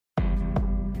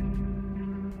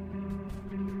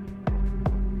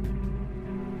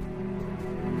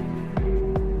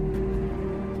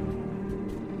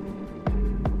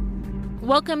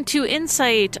Welcome to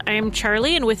Insight. I'm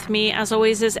Charlie, and with me, as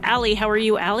always, is Allie. How are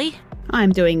you, Allie?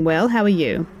 I'm doing well. How are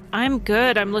you? I'm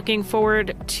good. I'm looking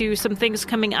forward to some things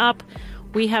coming up.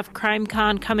 We have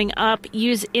CrimeCon coming up.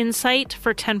 Use Insight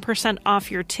for 10%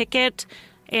 off your ticket.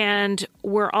 And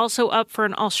we're also up for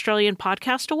an Australian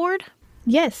Podcast Award.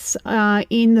 Yes,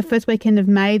 in the first weekend of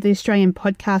May, the Australian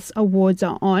Podcast Awards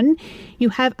are on. You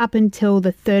have up until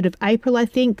the 3rd of April, I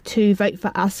think, to vote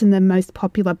for us in the most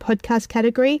popular podcast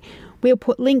category. We'll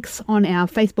put links on our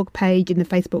Facebook page in the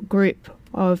Facebook group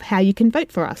of how you can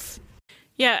vote for us.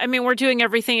 Yeah, I mean, we're doing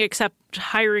everything except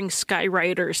hiring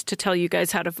skywriters to tell you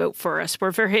guys how to vote for us.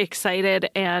 We're very excited,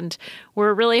 and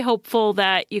we're really hopeful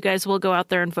that you guys will go out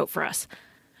there and vote for us.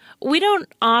 We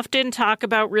don't often talk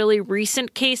about really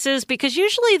recent cases because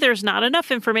usually there's not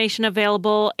enough information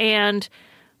available, and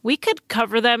we could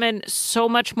cover them in so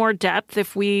much more depth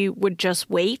if we would just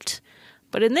wait.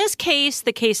 But in this case,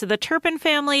 the case of the Turpin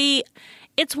family,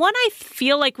 it's one I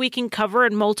feel like we can cover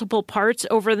in multiple parts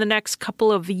over the next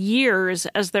couple of years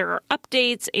as there are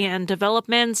updates and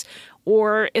developments,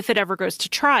 or if it ever goes to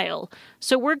trial.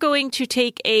 So we're going to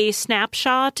take a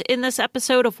snapshot in this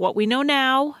episode of what we know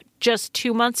now, just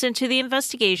 2 months into the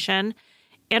investigation.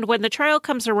 And when the trial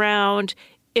comes around,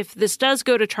 if this does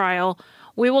go to trial,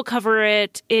 we will cover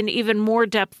it in even more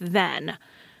depth then.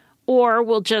 Or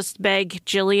we'll just beg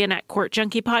Jillian at Court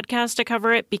Junkie Podcast to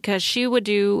cover it because she would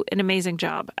do an amazing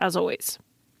job, as always.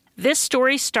 This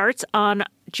story starts on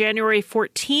January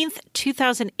 14th,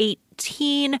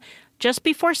 2018, just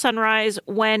before sunrise,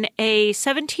 when a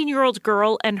 17-year-old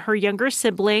girl and her younger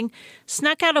sibling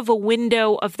snuck out of a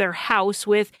window of their house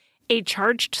with a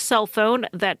charged cell phone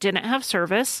that didn't have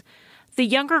service. The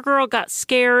younger girl got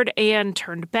scared and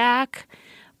turned back.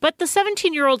 But the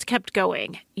 17-year-old kept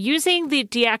going. Using the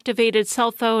deactivated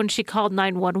cell phone, she called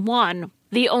 911,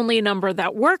 the only number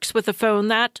that works with a phone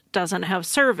that doesn't have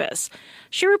service.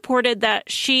 She reported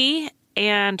that she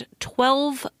and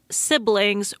 12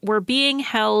 siblings were being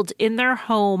held in their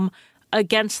home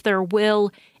against their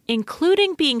will,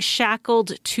 including being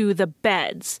shackled to the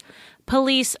beds.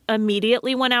 Police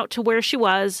immediately went out to where she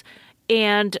was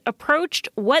and approached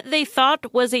what they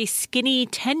thought was a skinny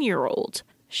 10-year-old.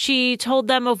 She told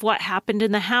them of what happened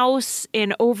in the house,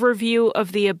 an overview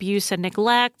of the abuse and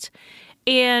neglect,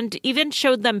 and even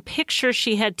showed them pictures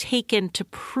she had taken to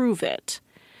prove it.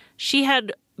 She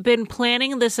had been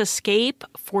planning this escape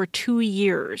for 2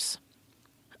 years.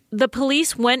 The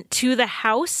police went to the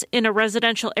house in a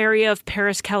residential area of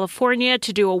Paris, California,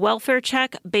 to do a welfare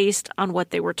check based on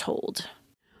what they were told.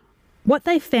 What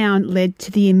they found led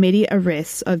to the immediate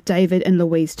arrests of David and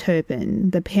Louise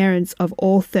Turpin, the parents of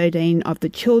all 13 of the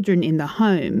children in the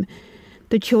home.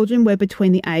 The children were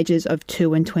between the ages of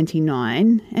 2 and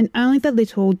 29, and only the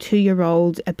little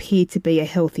 2-year-old appeared to be a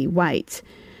healthy weight.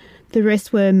 The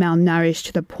rest were malnourished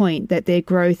to the point that their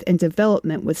growth and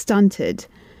development was stunted.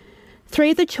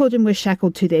 3 of the children were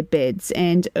shackled to their beds,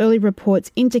 and early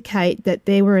reports indicate that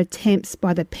there were attempts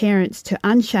by the parents to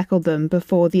unshackle them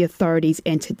before the authorities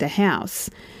entered the house.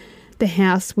 The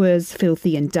house was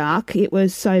filthy and dark. It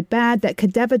was so bad that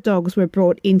cadaver dogs were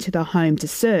brought into the home to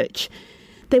search.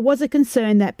 There was a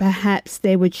concern that perhaps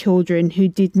there were children who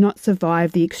did not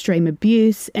survive the extreme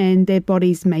abuse and their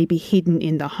bodies may be hidden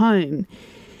in the home.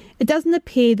 It doesn't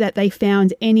appear that they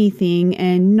found anything,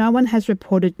 and no one has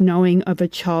reported knowing of a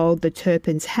child the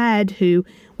Turpins had who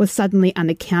was suddenly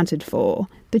unaccounted for.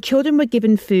 The children were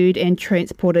given food and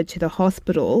transported to the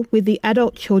hospital, with the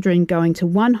adult children going to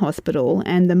one hospital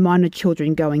and the minor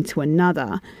children going to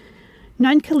another.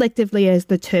 Known collectively as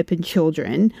the Turpin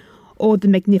children, or the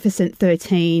Magnificent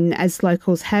 13, as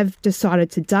locals have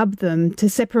decided to dub them to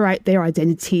separate their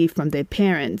identity from their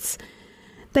parents.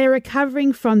 They are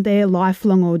recovering from their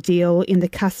lifelong ordeal in the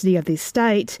custody of the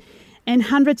estate, and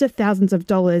hundreds of thousands of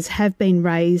dollars have been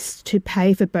raised to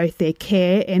pay for both their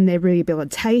care and their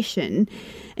rehabilitation,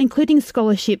 including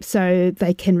scholarships so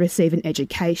they can receive an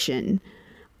education.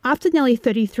 After nearly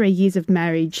 33 years of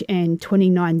marriage and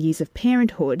 29 years of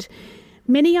parenthood,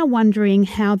 many are wondering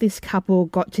how this couple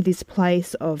got to this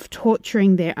place of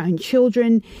torturing their own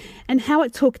children and how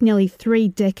it took nearly 3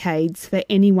 decades for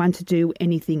anyone to do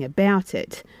anything about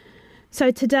it.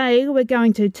 So today we're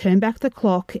going to turn back the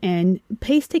clock and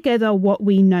piece together what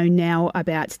we know now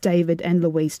about David and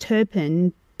Louise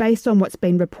Turpin based on what's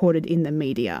been reported in the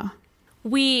media.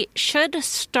 We should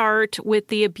start with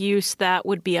the abuse that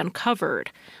would be uncovered.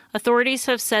 Authorities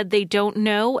have said they don't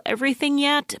know everything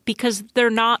yet because they're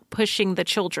not pushing the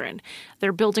children.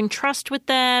 They're building trust with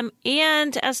them,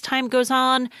 and as time goes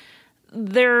on,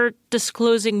 they're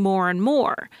disclosing more and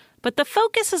more. but the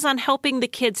focus is on helping the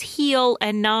kids heal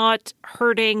and not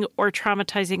hurting or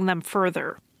traumatizing them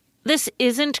further. This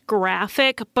isn't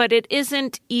graphic, but it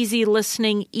isn't easy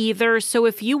listening either, so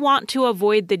if you want to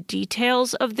avoid the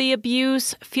details of the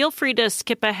abuse, feel free to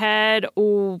skip ahead,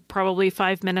 probably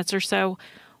 5 minutes or so.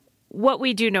 What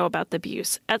we do know about the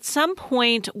abuse. At some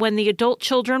point when the adult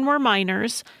children were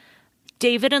minors,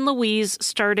 David and Louise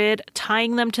started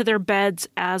tying them to their beds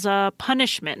as a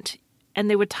punishment, and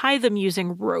they would tie them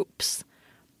using ropes.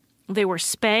 They were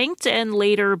spanked and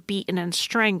later beaten and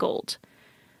strangled.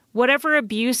 Whatever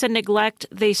abuse and neglect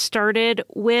they started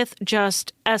with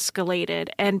just escalated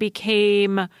and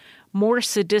became more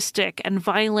sadistic and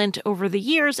violent over the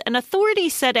years, and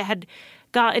authorities said it had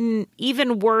gotten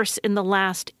even worse in the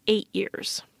last 8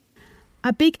 years.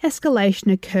 A big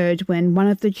escalation occurred when one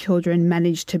of the children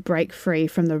managed to break free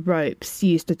from the ropes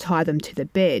used to tie them to the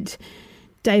bed.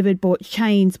 David bought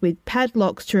chains with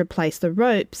padlocks to replace the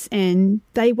ropes, and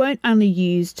they weren't only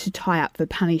used to tie up for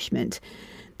punishment.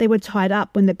 They were tied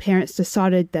up when the parents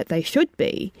decided that they should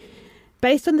be.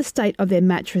 Based on the state of their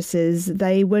mattresses,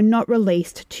 they were not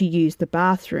released to use the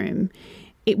bathroom.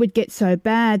 It would get so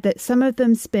bad that some of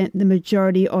them spent the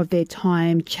majority of their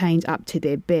time chained up to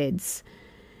their beds.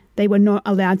 They were not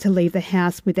allowed to leave the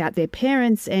house without their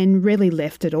parents and rarely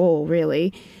left at all,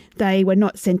 really. They were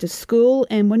not sent to school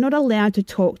and were not allowed to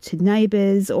talk to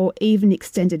neighbours or even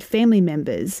extended family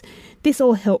members. This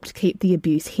all helped keep the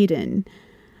abuse hidden.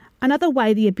 Another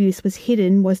way the abuse was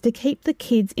hidden was to keep the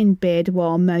kids in bed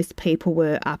while most people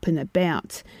were up and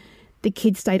about. The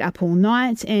kids stayed up all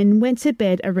night and went to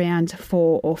bed around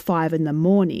 4 or 5 in the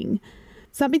morning.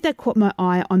 Something that caught my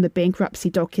eye on the bankruptcy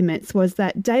documents was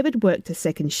that David worked a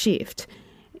second shift.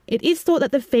 It is thought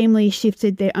that the family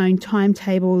shifted their own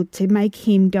timetable to make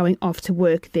him going off to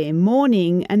work their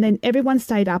morning, and then everyone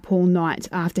stayed up all night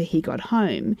after he got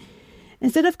home.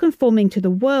 Instead of conforming to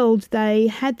the world, they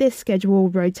had their schedule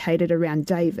rotated around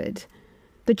David.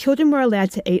 The children were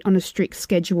allowed to eat on a strict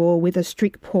schedule with a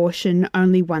strict portion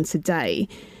only once a day.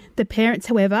 The parents,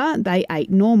 however, they ate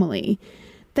normally.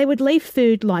 They would leave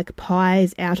food like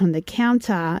pies out on the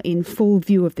counter in full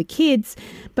view of the kids,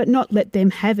 but not let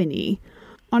them have any.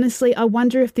 Honestly, I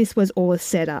wonder if this was all a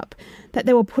setup, that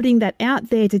they were putting that out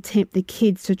there to tempt the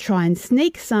kids to try and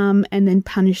sneak some and then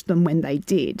punish them when they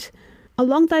did.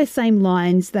 Along those same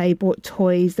lines, they bought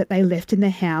toys that they left in the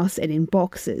house and in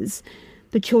boxes.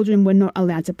 The children were not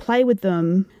allowed to play with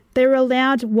them. They were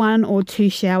allowed 1 or 2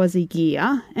 showers a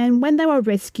year, and when they were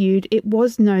rescued, it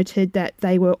was noted that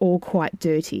they were all quite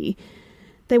dirty.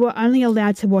 They were only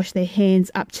allowed to wash their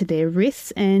hands up to their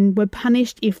wrists and were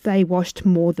punished if they washed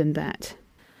more than that.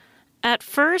 At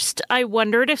first, I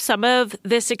wondered if some of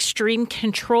this extreme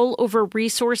control over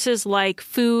resources like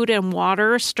food and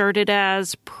water started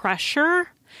as pressure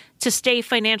to stay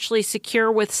financially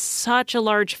secure with such a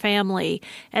large family,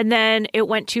 and then it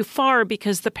went too far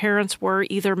because the parents were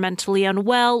either mentally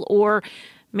unwell or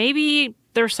maybe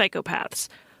they're psychopaths.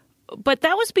 But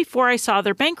that was before I saw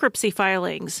their bankruptcy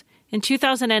filings. In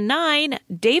 2009,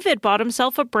 David bought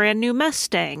himself a brand new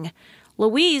Mustang.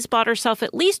 Louise bought herself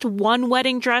at least 1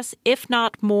 wedding dress, if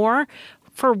not more,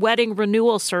 for wedding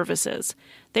renewal services.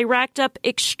 They racked up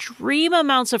extreme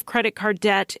amounts of credit card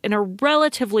debt in a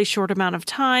relatively short amount of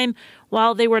time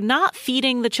while they were not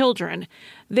feeding the children.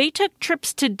 They took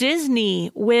trips to Disney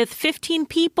with 15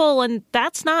 people, and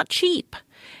that's not cheap.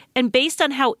 And based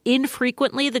on how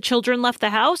infrequently the children left the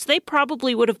house, they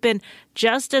probably would have been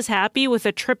just as happy with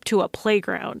a trip to a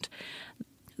playground.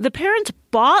 The parents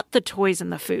bought the toys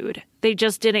and the food. They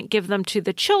just didn't give them to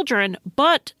the children,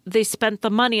 but they spent the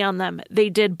money on them.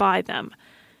 They did buy them.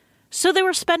 So they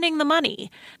were spending the money.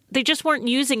 They just weren't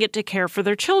using it to care for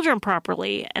their children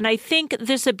properly. And I think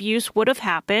this abuse would have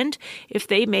happened if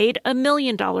they made $1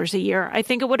 million a year. I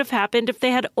think it would have happened if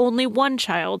they had only 1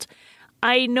 child.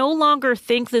 I no longer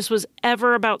think this was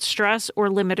ever about stress or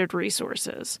limited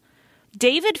resources.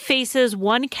 David faces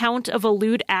 1 count of a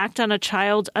lewd act on a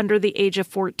child under the age of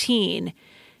 14.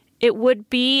 It would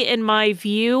be, in my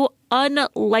view,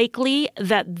 unlikely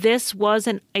that this was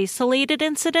an isolated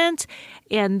incident,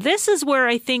 and this is where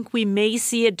I think we may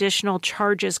see additional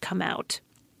charges come out.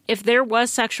 If there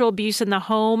was sexual abuse in the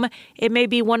home, it may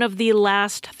be one of the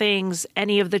last things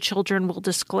any of the children will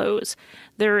disclose.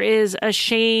 There is a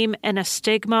shame and a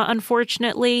stigma,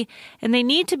 unfortunately, and they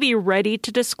need to be ready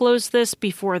to disclose this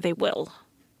before they will.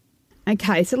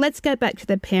 Okay, so let's go back to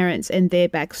the parents and their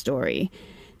backstory.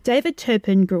 David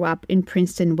Turpin grew up in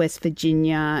Princeton, West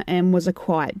Virginia, and was a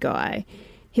quiet guy.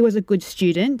 He was a good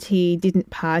student. He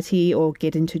didn't party or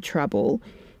get into trouble.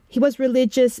 He was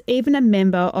religious, even a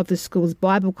member of the school's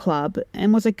Bible club,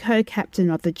 and was a co-captain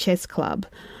of the chess club.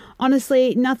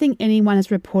 Honestly, nothing anyone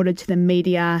has reported to the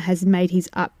media has made his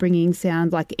upbringing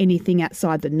sound like anything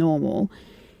outside the normal.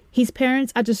 His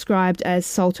parents are described as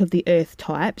salt-of-the-earth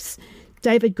types.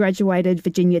 David graduated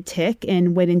Virginia Tech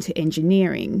and went into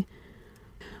engineering.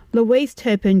 Louise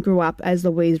Turpin grew up as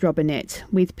Louise Robinette,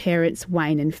 with parents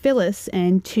Wayne and Phyllis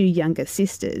and 2 younger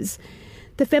sisters.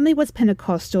 The family was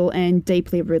Pentecostal and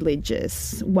deeply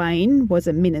religious. Wayne was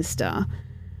a minister.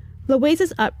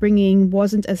 Louise's upbringing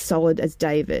wasn't as solid as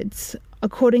David's.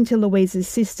 According to Louise's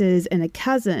sisters and a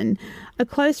cousin, a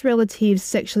close relative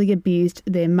sexually abused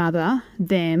their mother,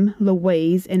 them,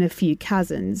 Louise, and a few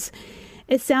cousins.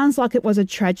 It sounds like it was a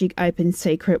tragic open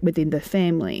secret within the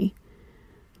family.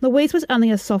 Louise was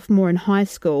only a sophomore in high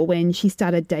school when she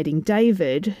started dating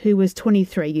David, who was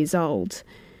 23 years old.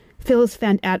 Phyllis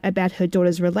found out about her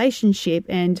daughter's relationship,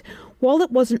 and while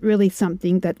it wasn't really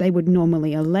something that they would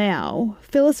normally allow,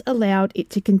 Phyllis allowed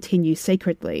it to continue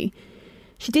secretly.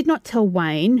 She did not tell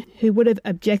Wayne, who would have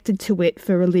objected to it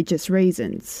for religious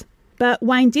reasons. But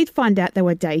Wayne did find out they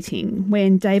were dating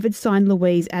when David signed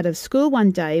Louise out of school one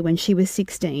day when she was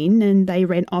 16 and they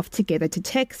ran off together to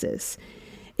Texas.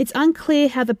 It's unclear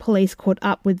how the police caught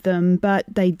up with them, but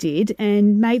they did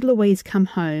and made Louise come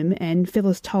home, and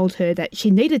Phyllis told her that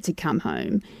she needed to come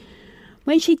home.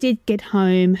 When she did get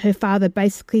home, her father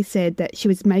basically said that she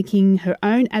was making her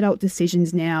own adult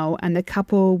decisions now, and the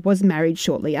couple was married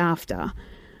shortly after.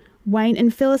 Wayne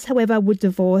and Phyllis, however, would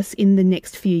divorce in the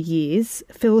next few years.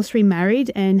 Phyllis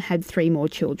remarried and had 3 more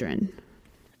children.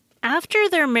 After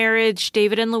their marriage,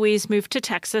 David and Louise moved to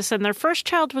Texas, and their first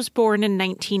child was born in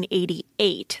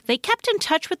 1988. They kept in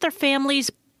touch with their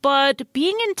families, but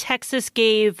being in Texas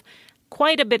gave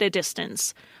quite a bit of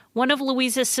distance. One of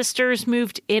Louise's sisters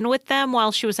moved in with them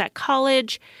while she was at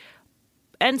college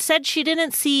and said she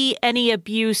didn't see any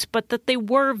abuse, but that they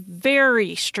were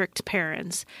very strict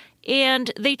parents,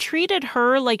 and they treated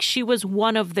her like she was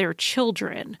one of their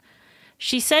children.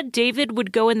 She said David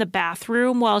would go in the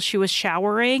bathroom while she was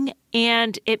showering,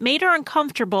 and it made her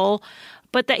uncomfortable,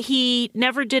 but that he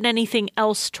never did anything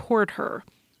else toward her.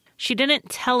 She didn't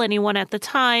tell anyone at the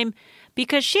time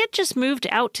because she had just moved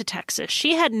out to Texas.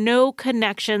 She had no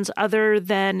connections other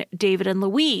than David and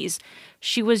Louise.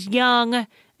 She was young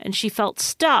and she felt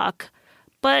stuck,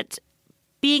 but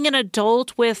being an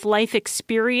adult with life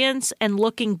experience and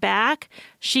looking back,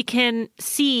 she can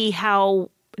see how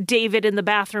David in the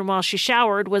bathroom while she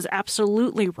showered was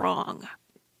absolutely wrong.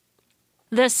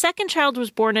 The second child was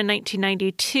born in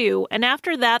 1992, and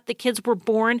after that, the kids were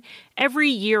born every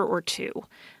year or 2.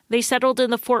 They settled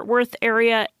in the Fort Worth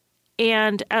area,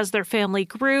 and as their family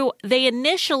grew, they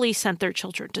initially sent their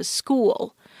children to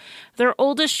school. Their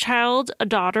oldest child, a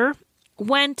daughter,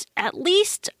 went at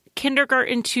least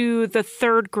kindergarten to the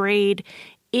 3rd grade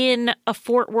in a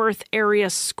Fort Worth area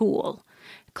school.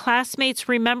 Classmates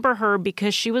remember her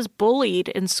because she was bullied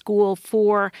in school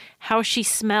for how she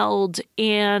smelled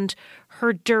and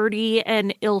her dirty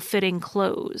and ill-fitting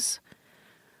clothes.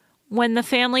 When the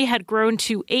family had grown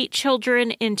to 8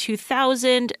 children in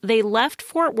 2000, they left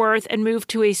Fort Worth and moved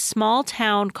to a small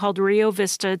town called Rio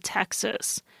Vista,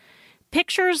 Texas.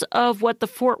 Pictures of what the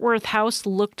Fort Worth house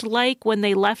looked like when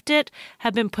they left it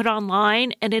have been put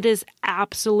online, and it is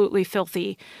absolutely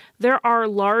filthy. There are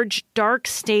large, dark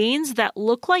stains that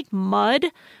look like mud,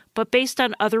 but based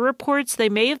on other reports, they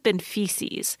may have been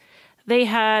feces. They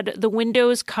had the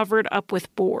windows covered up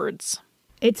with boards.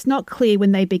 It's not clear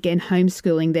when they began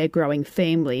homeschooling their growing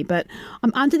family, but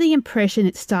I'm under the impression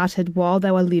it started while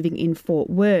they were living in Fort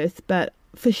Worth, but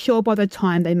for sure by the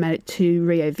time they made it to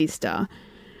Rio Vista.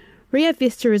 Rio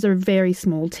Vista is a very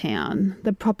small town.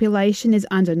 The population is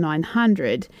under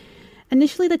 900.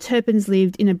 Initially, the Turpins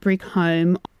lived in a brick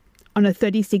home on a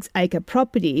 36-acre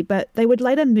property, but they would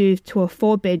later move to a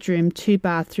 4-bedroom,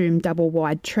 2-bathroom,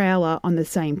 double-wide trailer on the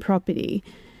same property.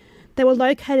 They were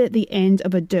located at the end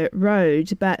of a dirt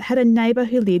road, but had a neighbour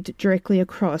who lived directly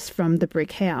across from the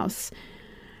brick house.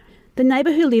 The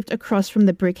neighbour who lived across from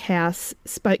the brick house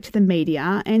spoke to the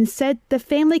media and said the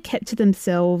family kept to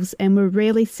themselves and were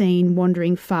rarely seen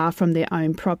wandering far from their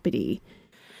own property.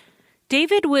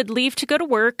 David would leave to go to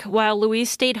work while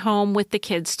Louise stayed home with the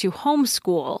kids to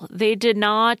homeschool. They did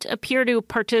not appear to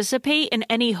participate in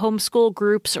any homeschool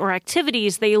groups or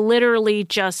activities. They literally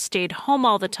just stayed home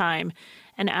all the time.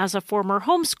 And as a former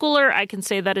homeschooler, I can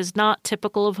say that is not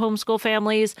typical of homeschool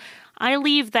families. I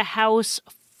leave the house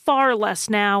far less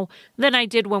now than I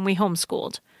did when we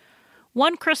homeschooled.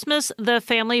 One Christmas, the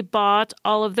family bought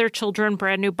all of their children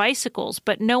brand new bicycles,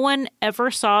 but no one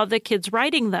ever saw the kids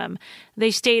riding them.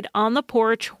 They stayed on the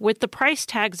porch with the price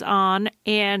tags on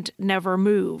and never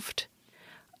moved.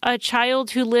 a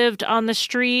child who lived on the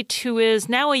street who is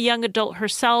now a young adult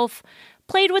herself,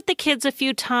 played with the kids a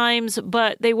few times,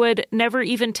 but they would never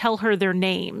even tell her their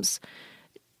names.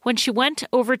 When she went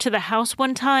over to the house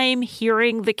one time,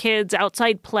 hearing the kids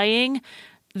outside playing,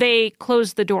 they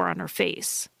closed the door on her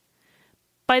face.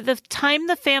 By the time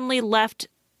the family left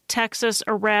Texas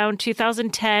around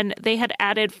 2010, they had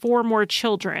added 4 more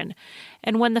children.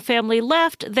 And when the family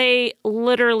left, they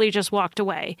literally just walked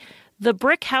away. The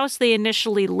brick house they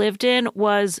initially lived in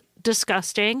was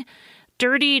disgusting.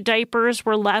 Dirty diapers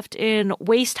were left in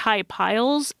waist-high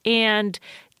piles, and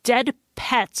dead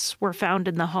pets were found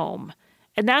in the home.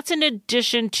 And that's in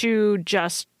addition to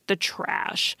just the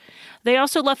trash. They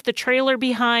also left the trailer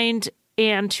behind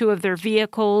and 2 of their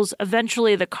vehicles.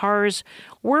 Eventually, the cars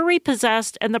were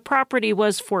repossessed and the property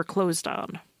was foreclosed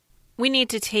on. We need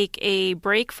to take a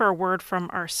break for a word from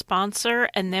our sponsor,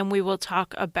 and then we will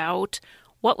talk about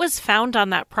what was found on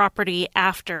that property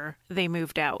after they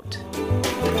moved out.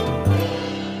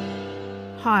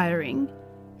 Hiring.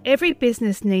 Every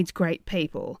business needs great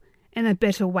people and a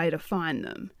better way to find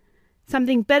them.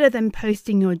 Something better than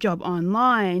posting your job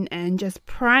online and just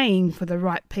praying for the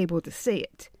right people to see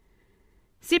it.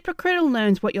 ZipRecruiter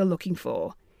learns what you're looking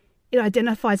for. It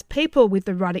identifies people with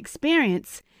the right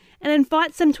experience and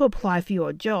invites them to apply for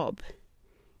your job.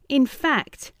 In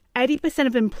fact, 80%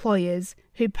 of employers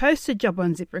who post a job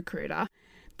on ZipRecruiter,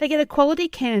 they get a quality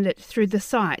candidate through the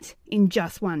site in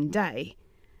just one day.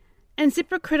 And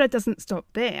ZipRecruiter doesn't stop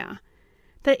there.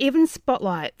 They even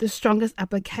spotlight the strongest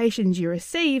applications you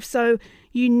receive so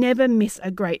you never miss a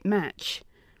great match.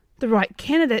 The right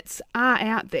candidates are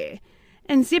out there,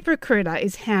 and ZipRecruiter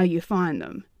is how you find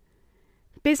them.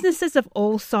 Businesses of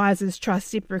all sizes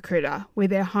trust ZipRecruiter with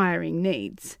their hiring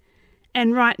needs.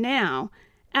 And right now,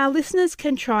 our listeners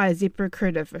can try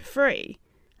ZipRecruiter for free.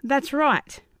 That's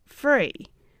right, free.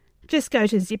 Just go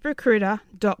to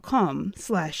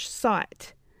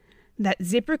ziprecruiter.com/site.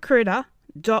 That's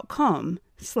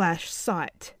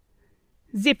ziprecruiter.com/site.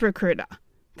 ZipRecruiter,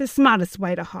 the smartest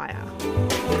way to hire.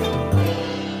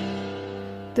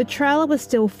 The trailer was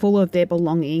still full of their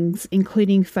belongings,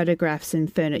 including photographs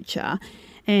and furniture,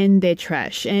 and their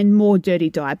trash, and more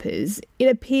dirty diapers. It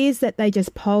appears that they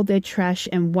just piled their trash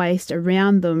and waste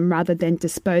around them rather than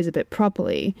dispose of it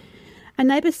properly. A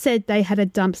neighbour said they had a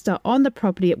dumpster on the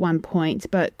property at one point,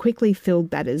 but quickly filled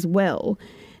that as well.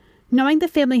 Knowing the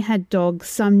family had dogs,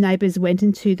 some neighbours went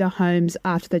into the homes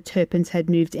after the Turpins had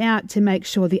moved out to make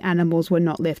sure the animals were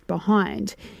not left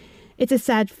behind. It's a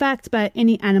sad fact, but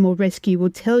any animal rescue will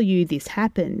tell you this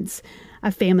happens.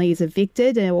 A family is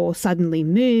evicted or suddenly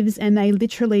moves and they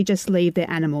literally just leave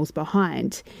their animals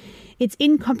behind. It's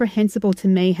incomprehensible to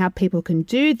me how people can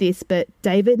do this, but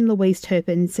David and Louise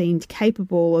Turpin seemed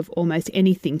capable of almost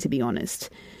anything, to be honest.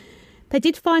 They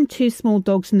did find 2 small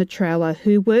dogs in the trailer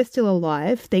who were still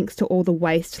alive thanks to all the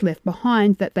waste left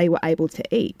behind that they were able to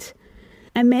eat.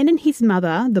 A man and his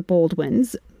mother, the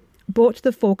Baldwins, bought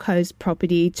the Four Coves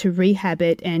property to rehab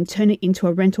it and turn it into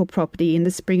a rental property in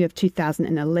the spring of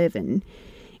 2011.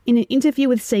 In an interview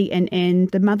with CNN,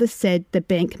 the mother said the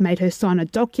bank made her sign a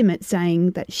document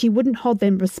saying that she wouldn't hold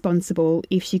them responsible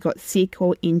if she got sick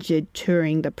or injured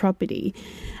touring the property.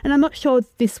 And I'm not sure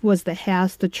if this was the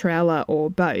house, the trailer,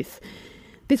 or both.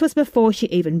 This was before she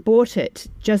even bought it.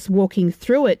 Just walking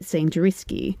through it seemed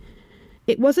risky.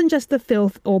 It wasn't just the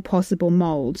filth or possible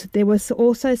mould. There was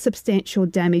also substantial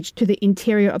damage to the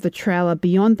interior of the trailer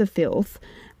beyond the filth,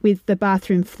 with the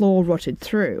bathroom floor rotted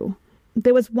through.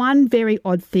 There was one very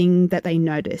odd thing that they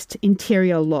noticed: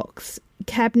 interior locks.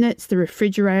 Cabinets, the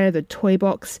refrigerator, the toy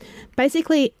box,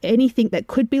 basically anything that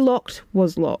could be locked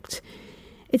was locked.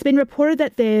 It's been reported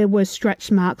that there were scratch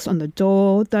marks on the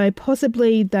door, though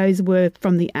possibly those were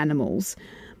from the animals.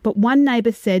 But one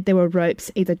neighbour said there were ropes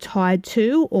either tied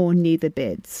to or near the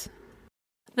beds.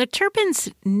 The Turpins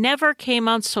never came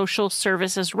on social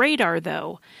services radar,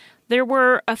 though. There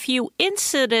were a few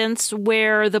incidents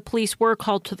where the police were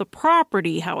called to the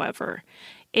property, however.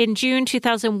 In June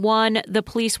 2001, the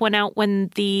police went out when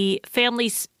the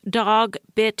family's dog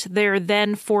bit their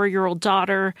then 4-year-old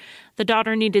daughter. The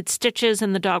daughter needed stitches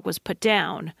and the dog was put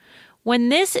down. When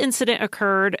this incident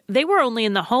occurred, they were only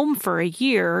in the home for a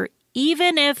year.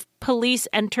 Even if police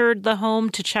entered the home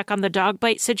to check on the dog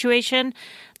bite situation,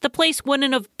 the place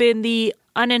wouldn't have been the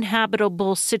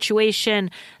uninhabitable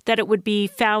situation that it would be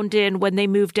found in when they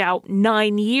moved out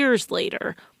 9 years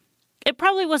later. It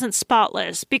probably wasn't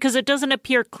spotless because it doesn't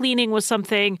appear cleaning was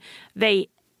something they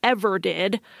ever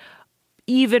did,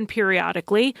 even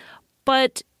periodically,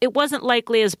 but it wasn't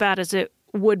likely as bad as it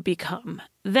would become.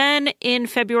 Then, in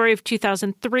February of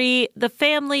 2003, the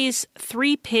family's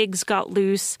 3 pigs got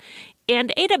loose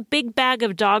and ate a big bag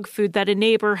of dog food that a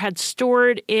neighbor had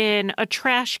stored in a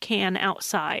trash can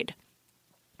outside.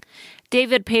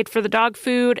 David paid for the dog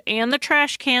food and the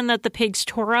trash can that the pigs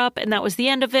tore up, and that was the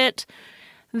end of it.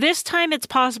 This time, it's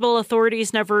possible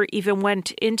authorities never even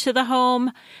went into the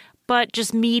home, but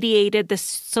just mediated the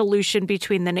solution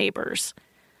between the neighbors.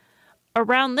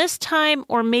 Around this time,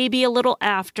 or maybe a little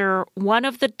after, one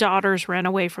of the daughters ran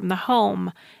away from the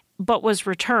home, but was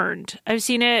returned. I've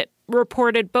seen it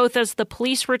reported both as the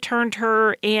police returned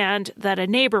her and that a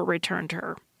neighbor returned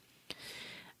her.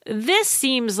 This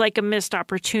seems like a missed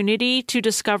opportunity to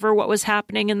discover what was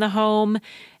happening in the home,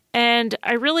 and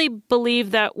I really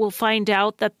believe that we'll find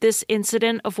out that this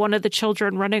incident of one of the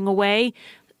children running away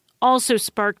also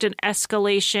sparked an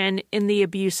escalation in the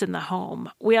abuse in the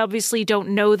home. We obviously don't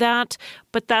know that,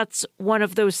 but that's one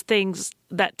of those things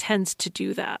that tends to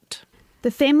do that.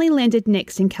 The family landed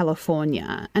next in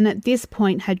California, and at this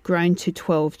point had grown to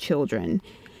 12 children.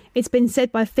 It's been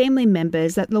said by family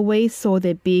members that Louise saw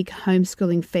their big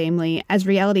homeschooling family as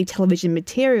reality television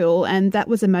material, and that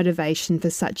was a motivation for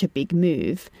such a big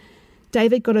move.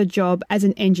 David got a job as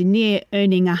an engineer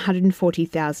earning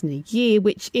 $140,000 a year,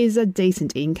 which is a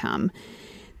decent income.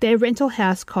 Their rental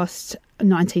house cost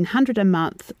 $1,900 a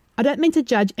month. I don't mean to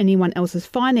judge anyone else's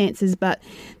finances, but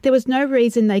there was no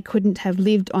reason they couldn't have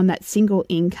lived on that single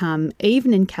income,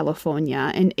 even in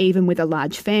California and even with a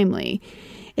large family.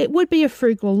 It would be a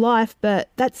frugal life, but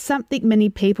that's something many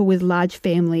people with large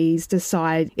families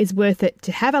decide is worth it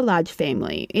to have a large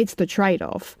family. It's the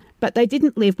trade-off. But they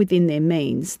didn't live within their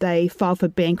means. They filed for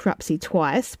bankruptcy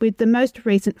twice, with the most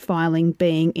recent filing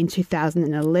being in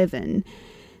 2011.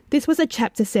 This was a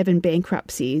Chapter 7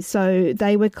 bankruptcy, so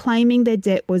they were claiming their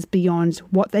debt was beyond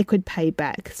what they could pay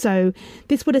back. So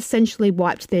this would essentially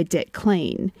wiped their debt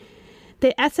clean.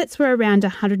 Their assets were around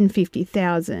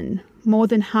 $150,000. More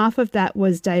than half of that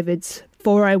was David's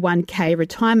 401k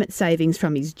retirement savings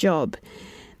from his job.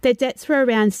 Their debts were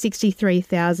around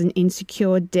 $63,000 in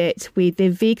secured debt with their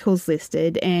vehicles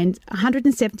listed and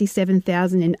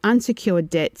 $177,000 in unsecured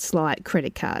debts like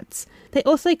credit cards. They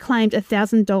also claimed a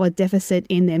 $1,000 deficit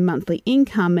in their monthly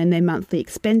income and their monthly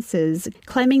expenses,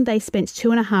 claiming they spent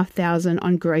 $2,500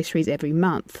 on groceries every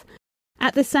month.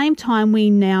 At the same time, we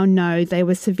now know they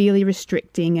were severely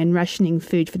restricting and rationing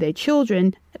food for their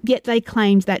children, yet they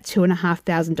claimed that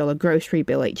 $2,500 grocery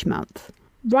bill each month.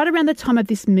 Right around the time of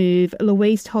this move,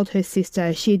 Louise told her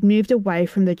sister she had moved away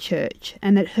from the church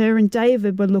and that her and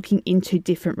David were looking into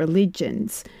different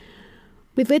religions.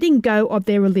 With letting go of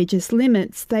their religious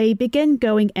limits, they began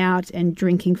going out and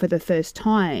drinking for the first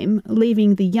time,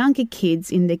 leaving the younger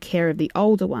kids in the care of the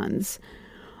older ones.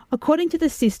 According to the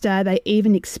sister, they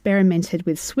even experimented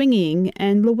with swinging,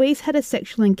 and Louise had a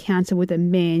sexual encounter with a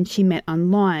man she met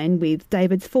online with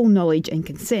David's full knowledge and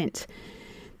consent.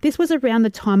 This was around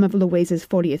the time of Louise's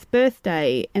 40th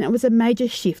birthday, and it was a major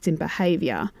shift in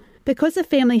behaviour. Because the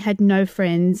family had no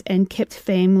friends and kept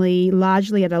family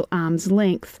largely at arm's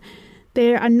length,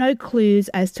 there are no clues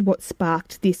as to what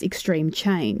sparked this extreme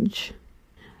change.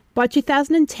 By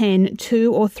 2010,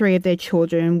 2 or 3 of their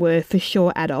children were for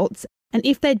sure adults, and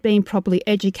if they'd been properly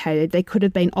educated, they could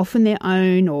have been off on their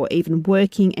own or even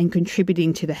working and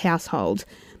contributing to the household,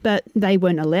 but they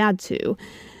weren't allowed to.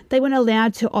 They weren't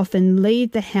allowed to often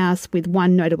leave the house with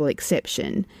one notable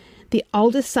exception. The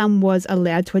oldest son was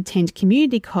allowed to attend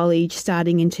community college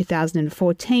starting in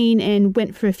 2014 and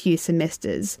went for a few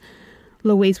semesters.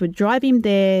 Louise would drive him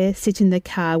there, sit in the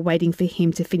car waiting for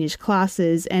him to finish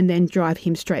classes, and then drive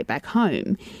him straight back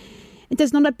home. It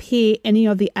does not appear any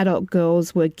of the adult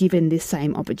girls were given this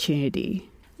same opportunity.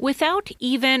 Without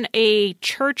even a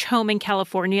church home in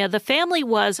California, the family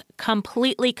was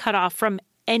completely cut off from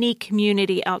any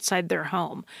community outside their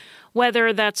home,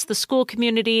 whether that's the school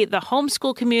community, the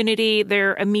homeschool community,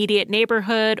 their immediate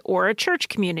neighborhood, or a church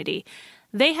community.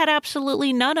 They had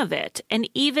absolutely none of it. And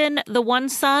even the one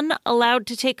son allowed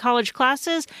to take college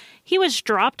classes, he was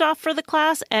dropped off for the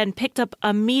class and picked up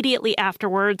immediately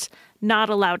afterwards, not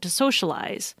allowed to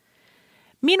socialize.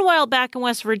 Meanwhile, back in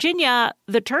West Virginia,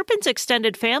 the Turpins'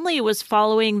 extended family was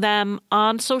following them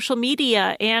on social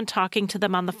media and talking to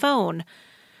them on the phone.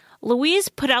 Louise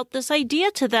put out this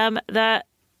idea to them that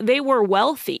they were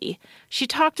wealthy. She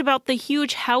talked about the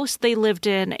huge house they lived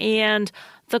in and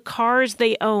the cars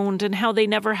they owned and how they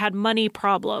never had money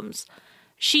problems.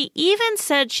 She even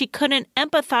said she couldn't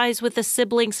empathize with the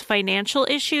siblings' financial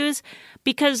issues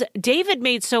because David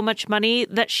made so much money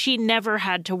that she never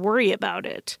had to worry about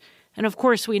it. And of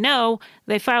course, we know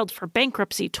they filed for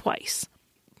bankruptcy twice.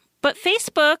 But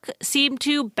Facebook seemed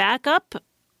to back up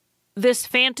this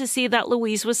fantasy that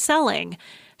Louise was selling.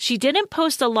 She didn't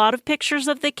post a lot of pictures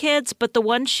of the kids, but the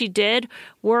ones she did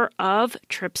were of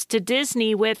trips to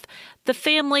Disney with the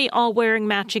family all wearing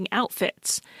matching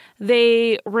outfits.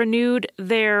 They renewed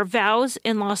their vows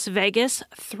in Las Vegas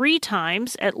 3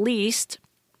 times at least,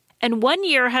 and one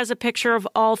year has a picture of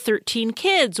all 13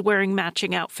 kids wearing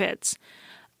matching outfits.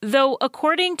 Though,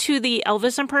 according to the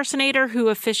Elvis impersonator who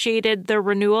officiated the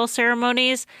renewal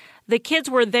ceremonies, the kids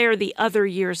were there the other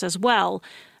years as well.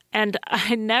 And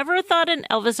I never thought an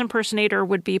Elvis impersonator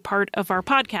would be part of our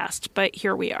podcast, but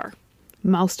here we are.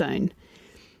 Milestone.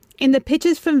 In the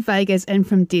pictures from Vegas and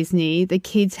from Disney, the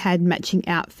kids had matching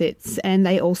outfits and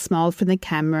they all smiled from the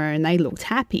camera and they looked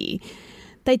happy.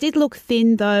 They did look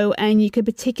thin though, and you could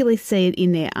particularly see it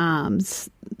in their arms.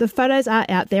 The photos are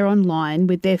out there online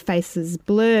with their faces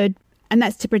blurred, and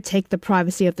that's to protect the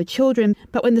privacy of the children.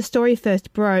 But when the story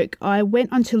first broke, I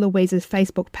went onto Louise's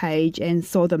Facebook page and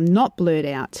saw them not blurred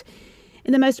out.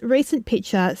 In the most recent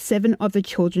picture, 7 of the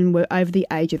children were over the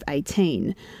age of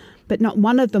 18, but not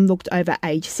one of them looked over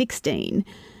age 16.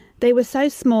 They were so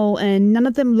small and none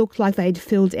of them looked like they'd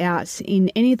filled out in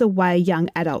any of the way young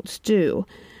adults do.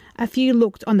 A few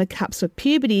looked on the cusp of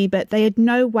puberty, but they had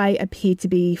no way appeared to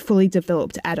be fully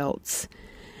developed adults.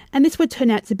 And this would turn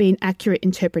out to be an accurate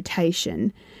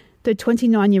interpretation. The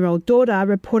 29-year-old daughter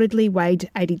reportedly weighed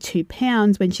 82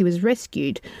 pounds when she was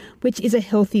rescued, which is a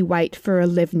healthy weight for an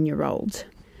 11-year-old.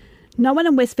 No one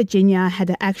in West Virginia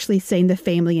had actually seen the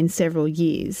family in several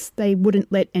years. They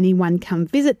wouldn't let anyone come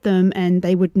visit them, and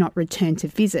they would not return to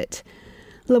visit.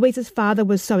 Louise's father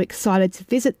was so excited to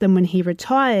visit them when he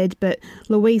retired, but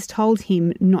Louise told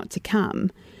him not to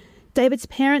come. David's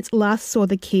parents last saw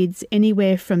the kids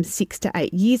anywhere from 6 to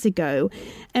 8 years ago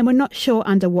and were not sure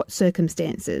under what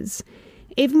circumstances.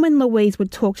 Even when Louise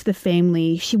would talk to the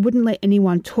family, she wouldn't let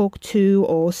anyone talk to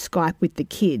or Skype with the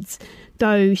kids,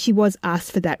 though she was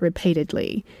asked for that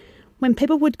repeatedly. When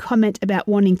people would comment about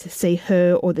wanting to see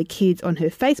her or the kids on her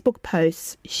Facebook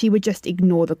posts, she would just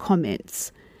ignore the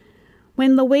comments.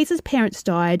 When Louise's parents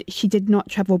died, she did not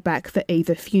travel back for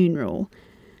either funeral.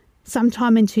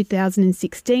 Sometime in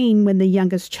 2016, when the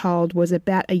youngest child was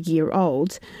about a year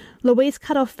old, Louise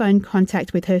cut off phone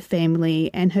contact with her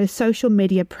family and her social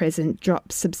media presence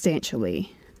dropped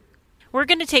substantially. We're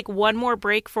going to take one more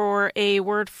break for a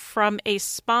word from a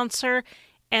sponsor,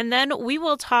 and then we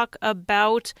will talk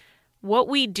about what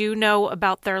we do know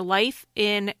about their life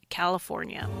in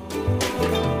California.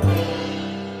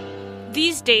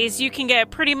 These days, you can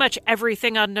get pretty much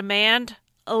everything on demand,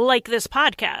 like this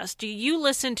podcast. You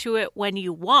listen to it when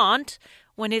you want,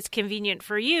 when it's convenient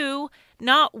for you,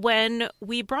 not when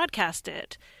we broadcast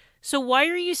it. So why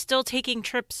are you still taking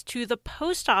trips to the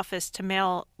post office to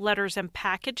mail letters and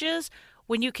packages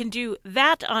when you can do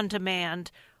that on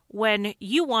demand when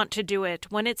you want to do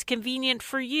it, when it's convenient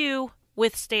for you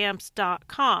with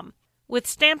Stamps.com? With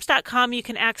Stamps.com, you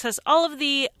can access all of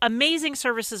the amazing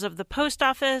services of the post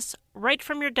office right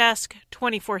from your desk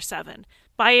 24/7.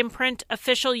 Buy and print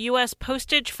official U.S.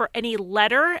 postage for any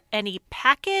letter, any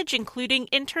package, including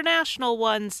international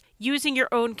ones, using your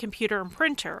own computer and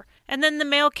printer. And then the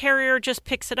mail carrier just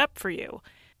picks it up for you.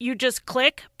 You just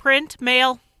click, print,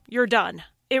 mail, you're done.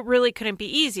 It really couldn't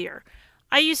be easier.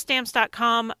 I use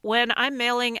Stamps.com when I'm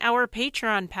mailing our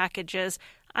Patreon packages.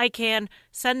 I can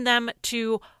send them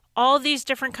to all these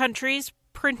different countries,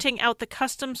 printing out the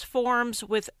customs forms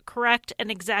with correct and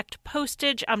exact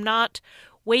postage. I'm not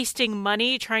wasting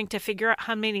money trying to figure out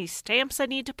how many stamps I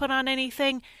need to put on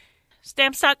anything.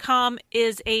 Stamps.com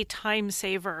is a time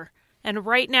saver. And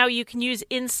right now you can use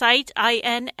Insight,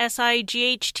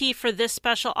 INSIGHT, for this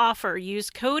special offer. Use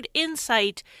code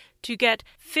INSIGHT to get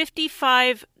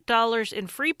 $55 in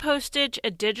free postage,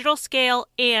 a digital scale,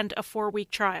 and a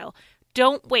 4-week trial.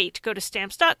 Don't wait. Go to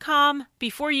Stamps.com.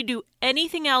 Before you do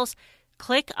anything else,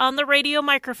 click on the radio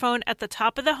microphone at the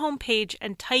top of the homepage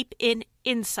and type in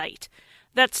Insight.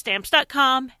 That's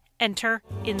Stamps.com. Enter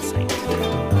Insight.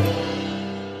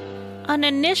 On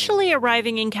initially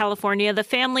arriving in California, the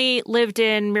family lived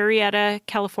in Murrieta,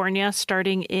 California,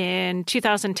 starting in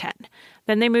 2010.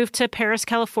 Then they moved to Perris,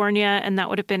 California, and that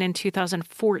would have been in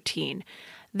 2014.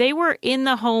 They were in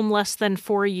the home less than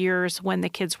 4 years when the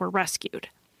kids were rescued.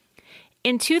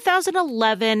 In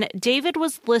 2011, David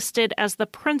was listed as the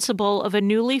principal of a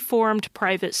newly formed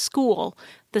private school,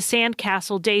 the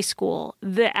Sandcastle Day School.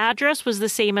 The address was the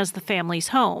same as the family's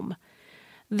home.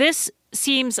 This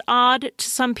seems odd to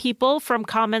some people from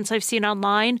comments I've seen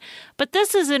online, but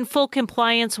this is in full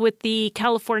compliance with the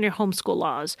California homeschool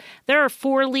laws. There are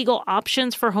 4 legal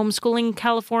options for homeschooling in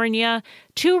California.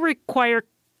 2 require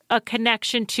a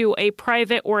connection to a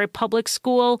private or a public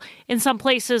school. In some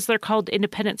places, they're called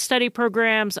independent study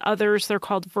programs. Others, they're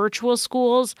called virtual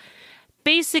schools.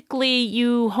 Basically,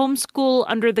 you homeschool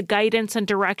under the guidance and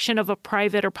direction of a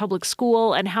private or public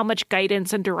school, and how much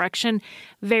guidance and direction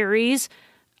varies.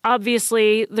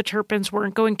 Obviously, the Turpins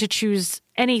weren't going to choose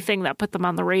anything that put them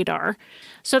on the radar.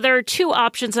 So there are two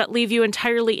options that leave you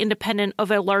entirely independent of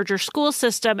a larger school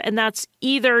system, and that's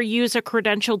either use a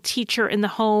credentialed teacher in the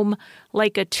home,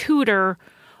 like a tutor,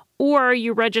 or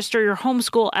you register your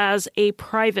homeschool as a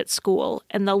private school,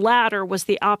 and the latter was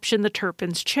the option the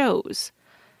Turpins chose.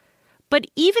 But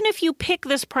even if you pick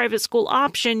this private school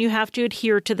option, you have to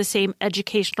adhere to the same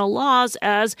educational laws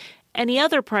as any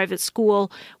other private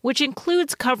school, which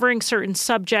includes covering certain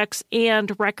subjects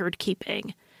and record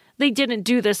keeping. They didn't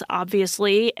do this,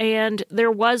 obviously, and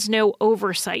there was no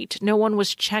oversight. No one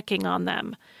was checking on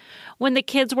them. When the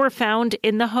kids were found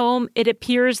in the home, it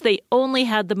appears they only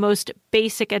had the most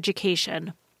basic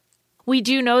education. We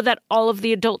do know that all of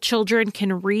the adult children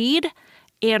can read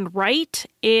and write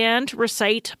and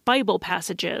recite Bible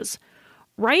passages.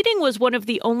 Writing was one of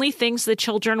the only things the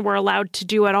children were allowed to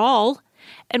do at all.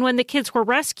 And when the kids were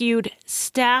rescued,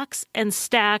 stacks and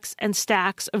stacks and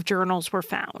stacks of journals were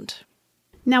found.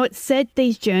 Now, it's said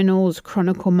these journals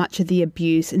chronicle much of the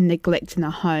abuse and neglect in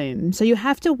the home, so you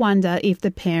have to wonder if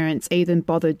the parents even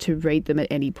bothered to read them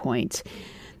at any point.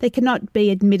 They cannot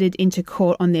be admitted into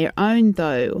court on their own,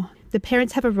 though. The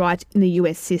parents have a right in the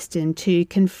US system to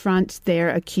confront their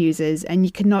accusers, and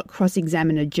you cannot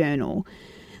cross-examine a journal.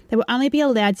 They will only be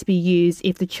allowed to be used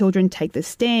if the children take the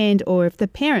stand or if the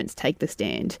parents take the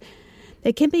stand.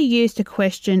 They can be used to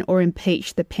question or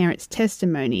impeach the parents'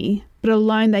 testimony, but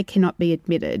alone they cannot be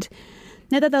admitted.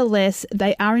 Nevertheless,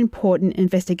 they are important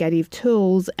investigative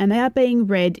tools, and they are being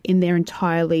read in their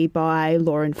entirety by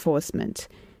law enforcement.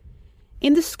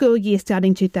 In the school year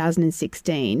starting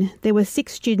 2016, there were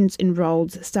 6 students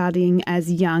enrolled starting as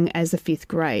young as the 5th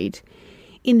grade.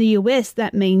 In the US,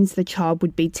 that means the child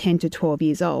would be 10 to 12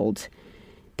 years old.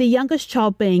 The youngest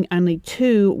child being only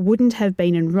 2 wouldn't have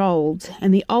been enrolled,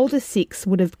 and the older 6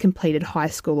 would have completed high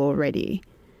school already.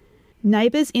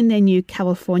 Neighbours in their new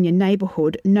California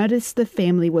neighbourhood noticed the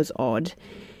family was odd.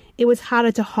 It was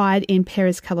harder to hide in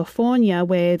Perris, California,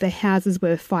 where the houses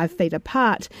were 5 feet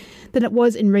apart, than it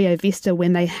was in Rio Vista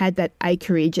when they had that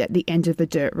acreage at the end of the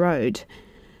dirt road.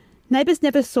 Neighbours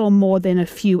never saw more than a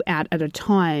few out at a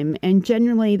time, and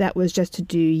generally that was just to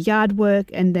do yard work,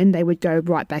 and then they would go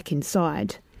right back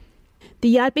inside. The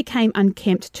yard became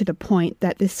unkempt to the point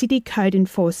that the city code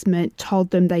enforcement told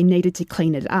them they needed to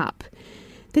clean it up.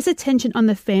 This attention on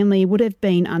the family would have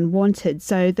been unwanted,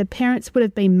 so the parents would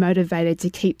have been motivated to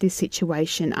keep this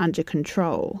situation under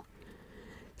control.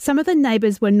 Some of the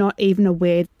neighbours were not even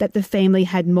aware that the family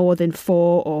had more than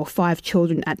 4 or 5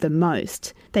 children at the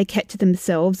most. They kept to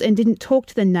themselves and didn't talk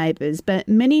to the neighbours, but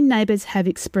many neighbours have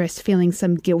expressed feeling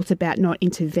some guilt about not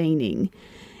intervening.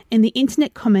 And the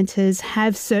internet commenters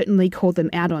have certainly called them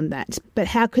out on that, but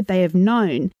how could they have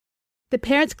known? The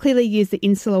parents clearly used the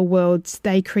insular worlds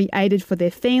they created for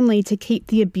their family to keep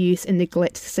the abuse and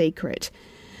neglect secret.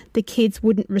 The kids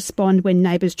wouldn't respond when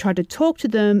neighbours tried to talk to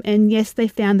them, and yes, they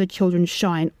found the children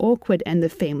shy and awkward and the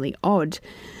family odd.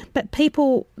 But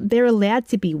people, they're allowed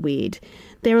to be weird.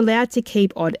 They're allowed to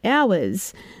keep odd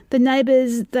hours. The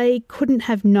neighbours, they couldn't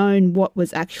have known what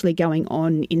was actually going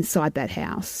on inside that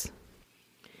house.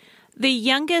 The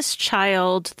youngest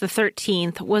child, the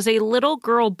 13th, was a little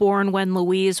girl born when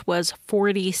Louise was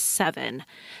 47.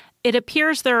 It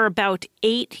appears there are about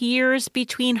 8 years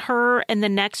between her and the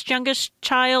next youngest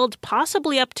child,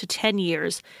 possibly up to 10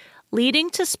 years,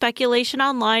 leading to speculation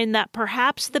online that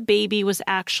perhaps the baby was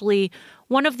actually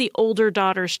one of the older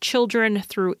daughter's children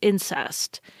through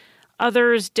incest.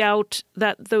 Others doubt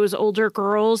that those older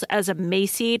girls, as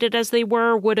emaciated as they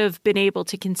were, would have been able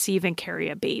to conceive and carry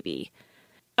a baby.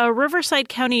 A Riverside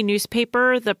County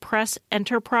newspaper, the Press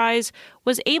Enterprise,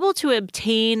 was able to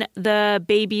obtain the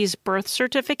baby's birth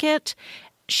certificate.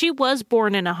 She was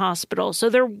born in a hospital, so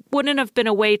there wouldn't have been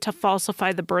a way to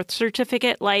falsify the birth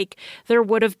certificate like there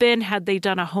would have been had they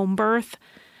done a home birth.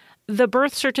 The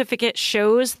birth certificate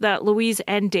shows that Louise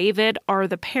and David are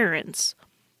the parents.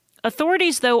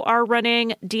 Authorities, though, are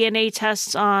running DNA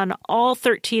tests on all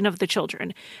 13 of the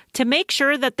children to make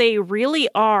sure that they really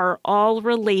are all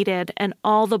related and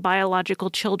all the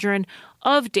biological children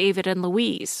of David and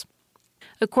Louise.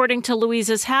 According to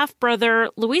Louise's half-brother,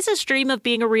 Louise's dream of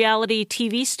being a reality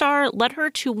TV star led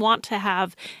her to want to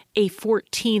have a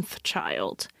 14th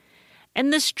child.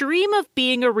 And this dream of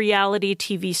being a reality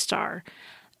TV star,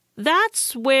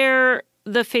 that's where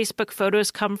the Facebook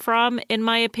photos come from, in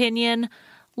my opinion.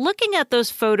 looking at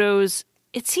those photos,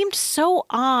 it seemed so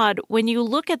odd when you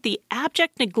look at the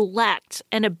abject neglect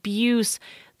and abuse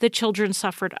the children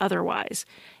suffered otherwise.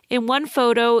 In one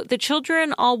photo, the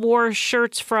children all wore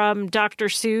shirts from Dr.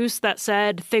 Seuss that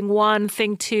said thing 1,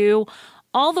 thing 2,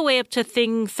 all the way up to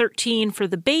thing 13 for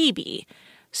the baby.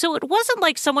 So it wasn't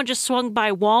like someone just swung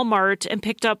by Walmart and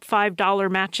picked up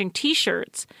 $5 matching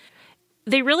t-shirts.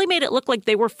 They really made it look like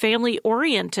they were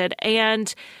family-oriented,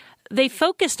 and they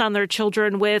focused on their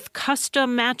children with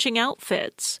custom matching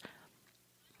outfits.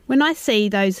 When I see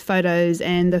those photos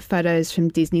and the photos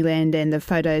from Disneyland and the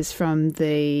photos from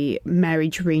the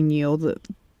marriage renewal,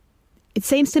 it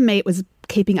seems to me it was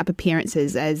keeping up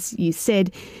appearances, as you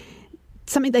said,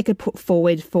 something they could put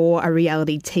forward for a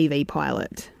reality TV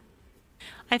pilot.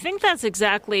 I think that's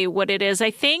exactly what it is.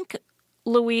 I think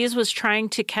Louise was trying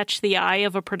to catch the eye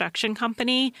of a production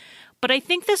company, but I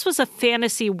think this was a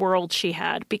fantasy world she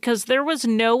had because there was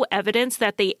no evidence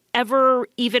that they ever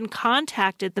even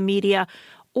contacted the media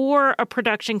or a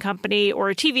production company or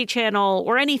a TV channel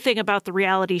or anything about the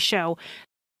reality show.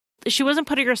 She wasn't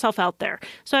putting herself out there.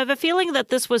 So I have a feeling that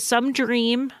this was some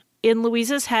dream in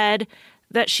Louise's head,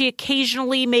 that she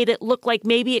occasionally made it look like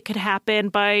maybe it could happen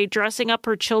by dressing up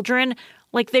her children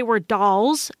like they were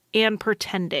dolls and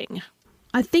pretending.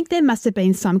 I think there must have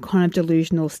been some kind of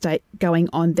delusional state going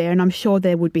on there, and I'm sure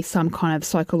there would be some kind of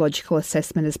psychological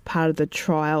assessment as part of the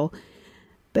trial.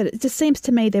 But it just seems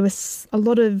to me there was a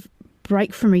lot of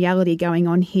break from reality going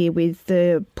on here with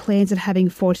the plans of having a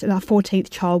 14th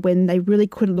child when they really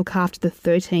couldn't look after the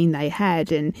 13 they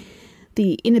had, and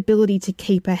the inability to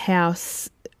keep a house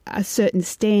a certain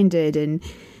standard, and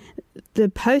the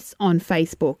posts on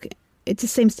Facebook. It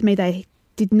just seems to me they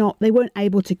weren't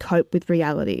able to cope with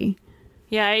reality.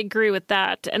 Yeah, I agree with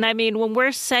that. And I mean, when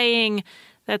we're saying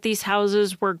that these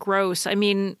houses were gross, I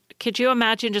mean, could you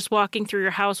imagine just walking through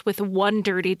your house with one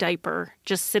dirty diaper,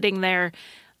 just sitting there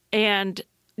and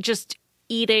just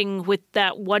eating with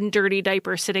that one dirty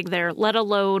diaper sitting there, let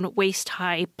alone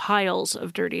waist-high piles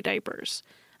of dirty diapers?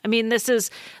 I mean, this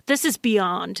is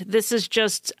beyond. This is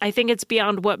just, I think it's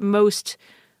beyond what most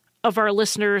of our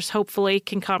listeners hopefully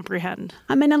can comprehend.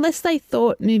 I mean, unless they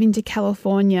thought moving to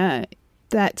California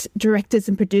that directors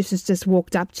and producers just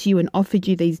walked up to you and offered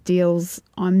you these deals,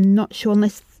 I'm not sure,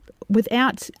 unless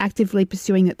without actively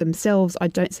pursuing it themselves, I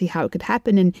don't see how it could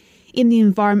happen. And in the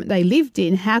environment they lived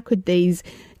in, how could these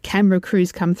camera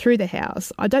crews come through the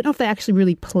house? I don't know if they actually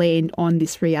really planned on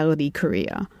this reality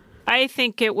career. I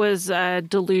think it was a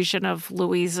delusion of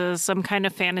Louise's, some kind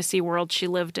of fantasy world she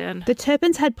lived in. The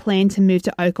Turpins had planned to move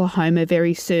to Oklahoma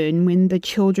very soon when the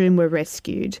children were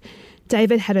rescued.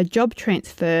 David had a job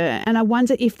transfer, and I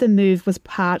wonder if the move was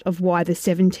part of why the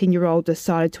 17-year-old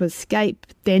decided to escape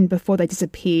then before they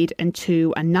disappeared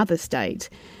into another state.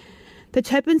 The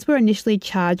Turpins were initially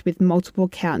charged with multiple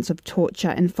counts of torture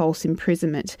and false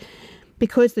imprisonment.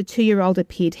 Because the 2-year-old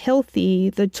appeared healthy,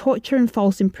 the torture and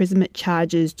false imprisonment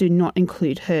charges do not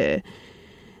include her.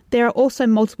 There are also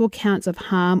multiple counts of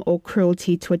harm or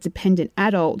cruelty to a dependent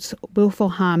adult, willful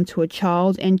harm to a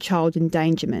child, and child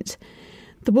endangerment.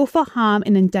 The willful harm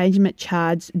and endangerment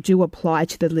charge do apply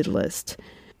to the littlest.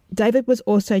 David was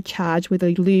also charged with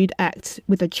a lewd act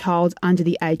with a child under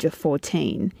the age of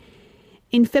 14.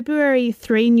 In February,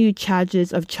 3 new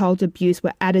charges of child abuse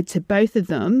were added to both of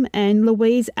them, and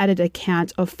Louise added a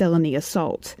count of felony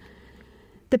assault.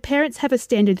 The parents have a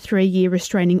standard 3-year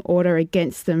restraining order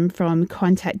against them from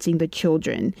contacting the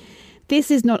children.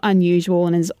 This is not unusual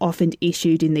and is often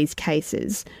issued in these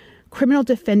cases. Criminal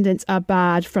defendants are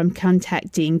barred from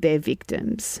contacting their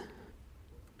victims.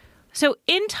 So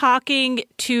in talking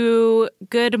to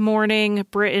Good Morning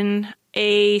Britain,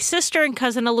 a sister and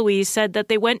cousin of Louise said that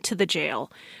they went to the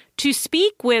jail to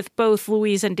speak with both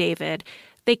Louise and David.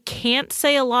 They can't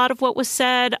say a lot of what was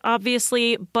said,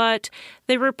 obviously, but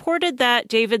they reported that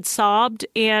David sobbed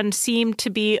and seemed to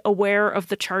be aware of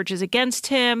the charges against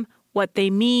him, what they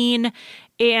mean,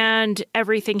 and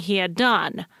everything he had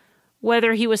done.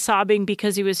 Whether he was sobbing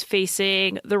because he was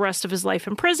facing the rest of his life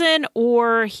in prison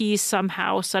or he's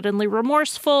somehow suddenly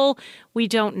remorseful, we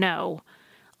don't know.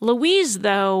 Louise,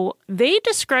 though, they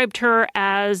described her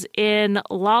as in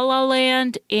La La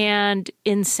Land and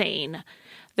insane.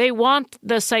 They want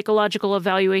the psychological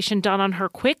evaluation done on her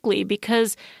quickly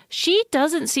because she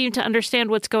doesn't seem to understand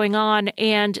what's going on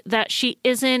and that she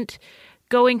isn't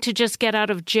going to just get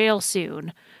out of jail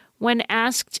soon. When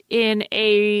asked in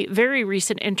a very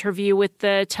recent interview with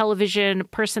the television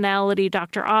personality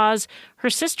Dr. Oz, her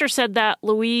sister said that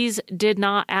Louise did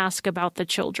not ask about the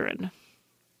children.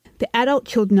 The adult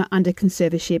children are under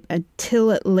conservatorship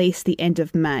until at least the end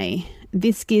of May.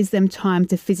 This gives them time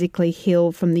to physically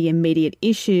heal from the immediate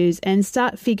issues and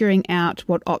start figuring out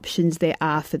what options there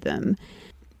are for them.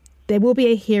 There will be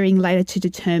a hearing later to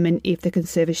determine if the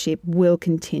conservatorship will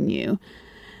continue.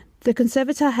 The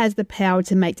conservator has the power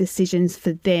to make decisions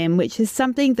for them, which is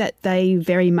something that they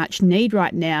very much need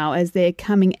right now as they're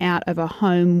coming out of a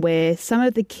home where some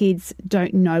of the kids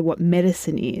don't know what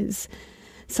medicine is.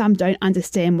 Some don't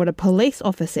understand what a police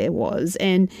officer was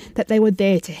and that they were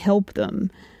there to help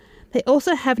them. They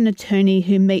also have an attorney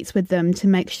who meets with them to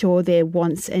make sure their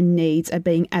wants and needs are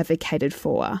being advocated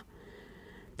for.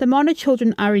 The minor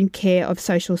children are in care of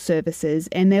social services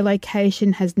and their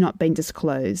location has not been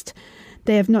disclosed.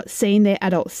 They have not seen their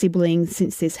adult siblings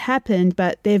since this happened,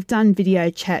 but they've done video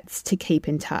chats to keep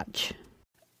in touch.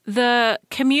 The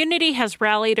community has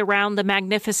rallied around the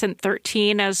Magnificent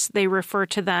 13, as they refer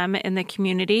to them in the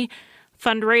community.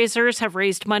 Fundraisers have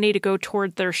raised money to go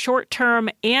toward their short-term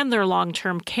and their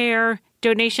long-term care.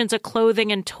 Donations of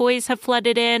clothing and toys have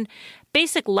flooded in.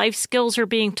 Basic life skills are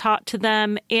being taught to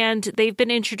them, and they've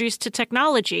been introduced to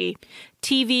technology,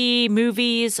 TV,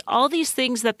 movies, all these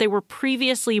things that they were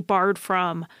previously barred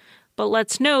from. But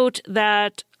let's note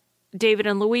that David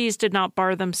and Louise did not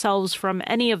bar themselves from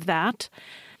any of that.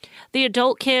 The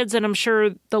adult kids, and I'm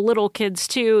sure the little kids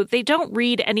too, they don't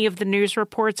read any of the news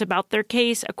reports about their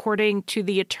case, according to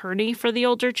the attorney for the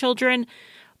older children.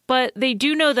 But they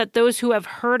do know that those who have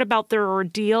heard about their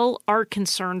ordeal are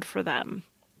concerned for them.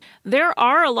 There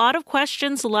are a lot of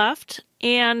questions left,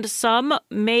 and some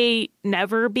may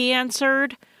never be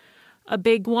answered. A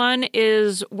big one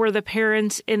is, were the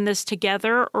parents in this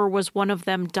together, or was one of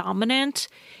them dominant?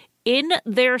 In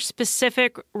their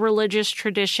specific religious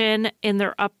tradition, in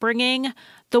their upbringing,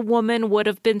 the woman would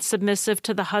have been submissive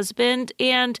to the husband,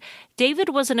 and David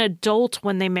was an adult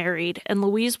when they married, and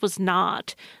Louise was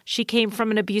not. She came from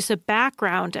an abusive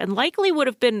background and likely would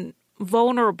have been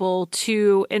vulnerable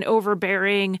to an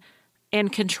overbearing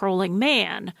and controlling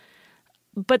man.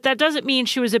 But that doesn't mean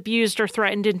she was abused or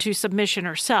threatened into submission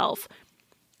herself.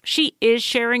 She is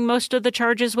sharing most of the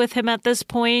charges with him at this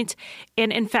point,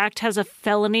 and in fact has a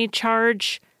felony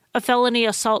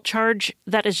assault charge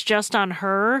that is just on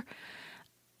her.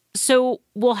 So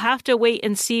we'll have to wait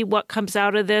and see what comes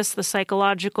out of this, the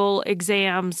psychological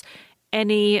exams,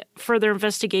 any further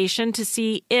investigation to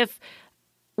see if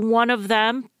one of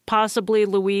them, possibly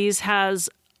Louise, ends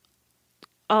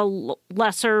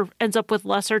up with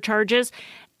lesser charges.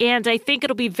 And I think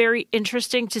it'll be very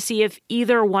interesting to see if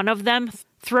either one of them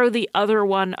throw the other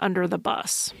one under the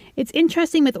bus. It's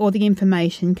interesting with all the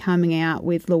information coming out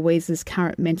with Louise's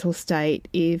current mental state,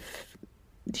 if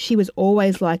she was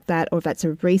always like that or if that's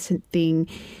a recent thing,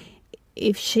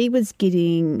 if she was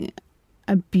getting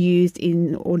abused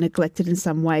in or neglected in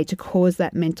some way to cause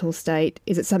that mental state,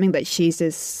 is it something that she's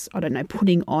just,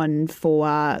 putting on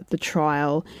for the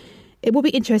trial? It will be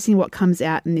interesting what comes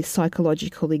out in this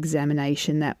psychological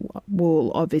examination that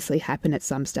will obviously happen at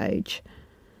some stage.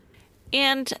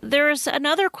 And there's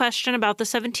another question about the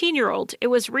 17-year-old. It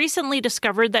was recently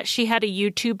discovered that she had a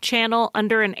YouTube channel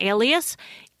under an alias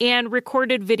and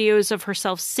recorded videos of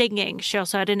herself singing. She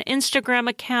also had an Instagram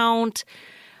account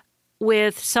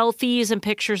with selfies and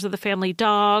pictures of the family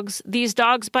dogs. These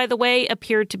dogs, by the way,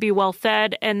 appeared to be well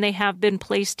fed, and they have been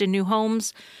placed in new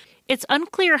homes. It's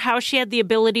unclear how she had the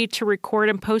ability to record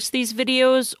and post these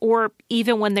videos, or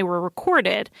even when they were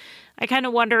recorded. I kind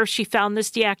of wonder if she found this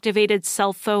deactivated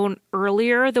cell phone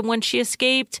earlier than when she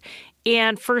escaped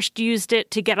and first used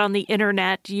it to get on the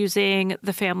internet using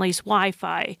the family's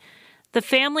Wi-Fi. The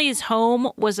family's home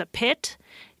was a pit.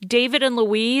 David and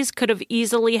Louise could have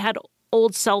easily had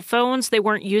old cell phones they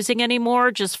weren't using anymore,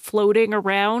 just floating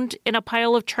around in a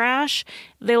pile of trash.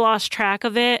 They lost track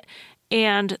of it,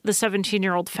 and the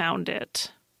 17-year-old found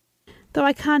it. Though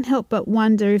I can't help but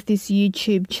wonder if this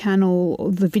YouTube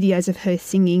channel, the videos of her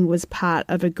singing, was part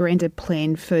of a grander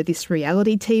plan for this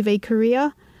reality TV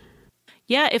career.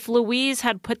 Yeah, if Louise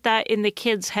had put that in the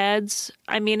kids' heads,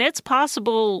 it's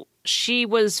possible she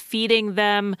was feeding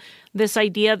them this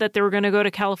idea that they were going to go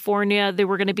to California, they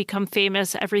were going to become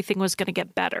famous, everything was going to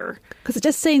get better. Because it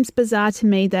just seems bizarre to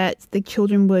me that the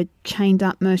children were chained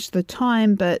up most of the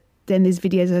time, but then there's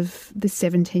videos of the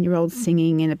 17-year-old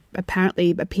singing and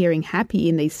apparently appearing happy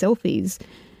in these selfies.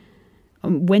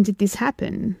 When did this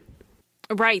happen?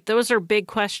 Right. Those are big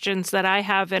questions that I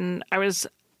have, and I was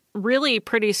really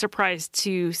pretty surprised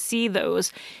to see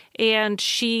those. And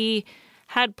she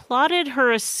had plotted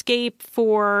her escape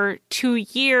for 2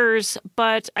 years,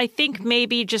 but I think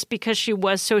maybe just because she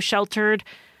was so sheltered,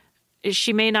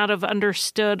 she may not have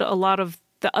understood a lot of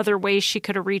the other ways she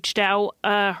could have reached out.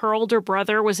 Her older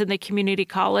brother was in the community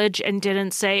college and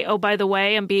didn't say, oh, by the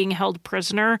way, I'm being held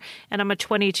prisoner and I'm a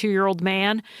 22-year-old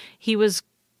man. He was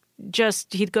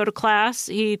just, he'd go to class,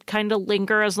 he'd kind of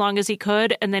linger as long as he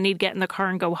could, and then he'd get in the car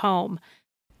and go home.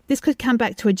 This could come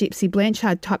back to a Gypsy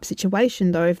Blanchard type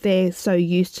situation, though, if they're so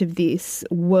used to this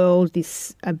world,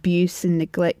 this abuse and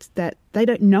neglect, that they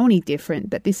don't know any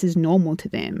different, that this is normal to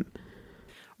them.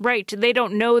 Right. They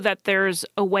don't know that there's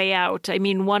a way out. I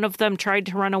mean, one of them tried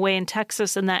to run away in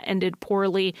Texas and that ended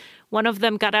poorly. One of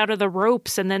them got out of the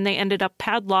ropes and then they ended up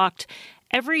padlocked.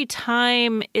 Every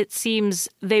time it seems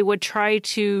they would try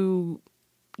to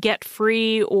get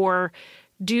free or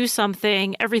do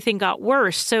something, everything got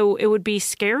worse. So it would be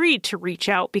scary to reach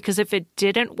out, because if it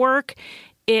didn't work,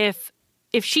 if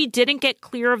she didn't get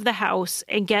clear of the house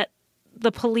and get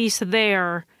the police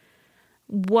there,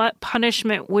 what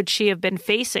punishment would she have been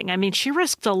facing? I mean, she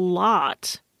risked a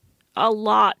lot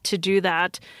to do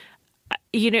that.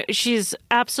 You know, she's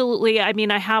absolutely, I mean,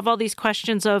 I have all these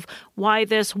questions of why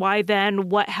this, why then,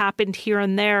 what happened here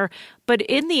and there. But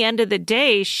in the end of the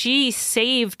day, she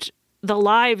saved the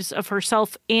lives of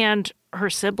herself and her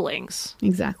siblings.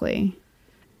 Exactly.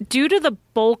 Due to the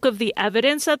bulk of the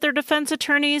evidence that their defense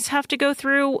attorneys have to go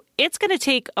through, it's going to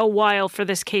take a while for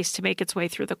this case to make its way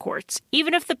through the courts,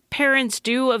 even if the parents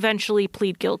do eventually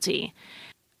plead guilty.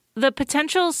 The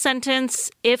potential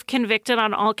sentence, if convicted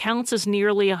on all counts, is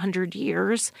nearly 100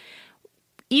 years.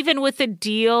 Even with a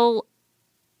deal,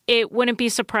 it wouldn't be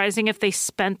surprising if they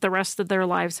spent the rest of their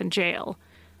lives in jail.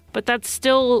 But that's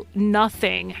still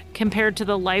nothing compared to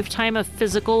the lifetime of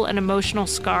physical and emotional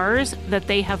scars that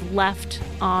they have left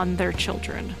on their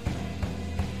children.